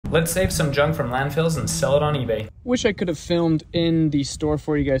Let's save some junk from landfills and sell it on eBay. Wish I could have filmed in the store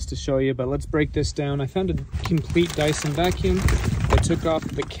for you guys to show you, but let's break this down. I found a complete Dyson vacuum. I took off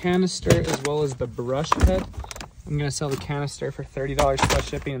the canister as well as the brush head. I'm gonna sell the canister for $30 plus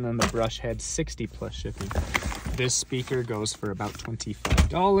shipping, and then the brush head $60 plus shipping. This speaker goes for about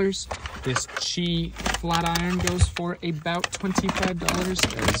 $25. This Qi flat iron goes for about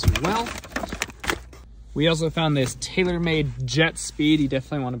 $25 as well. We also found this TaylorMade Jet Speed. You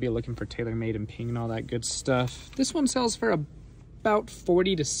definitely want to be looking for TaylorMade and Ping and all that good stuff. This one sells for about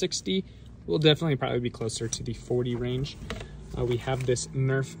 40 to 60. We'll definitely probably be closer to the 40 range. We have this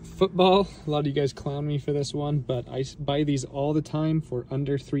Nerf football. A lot of you guys clown me for this one, but I buy these all the time for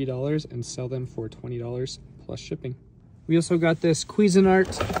under $3 and sell them for $20 plus shipping. We also got this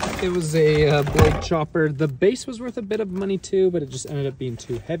Cuisinart. It was a blade chopper. The base was worth a bit of money too, but it just ended up being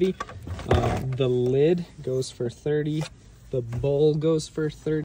too heavy. The lid goes for $30. The bowl goes for $30.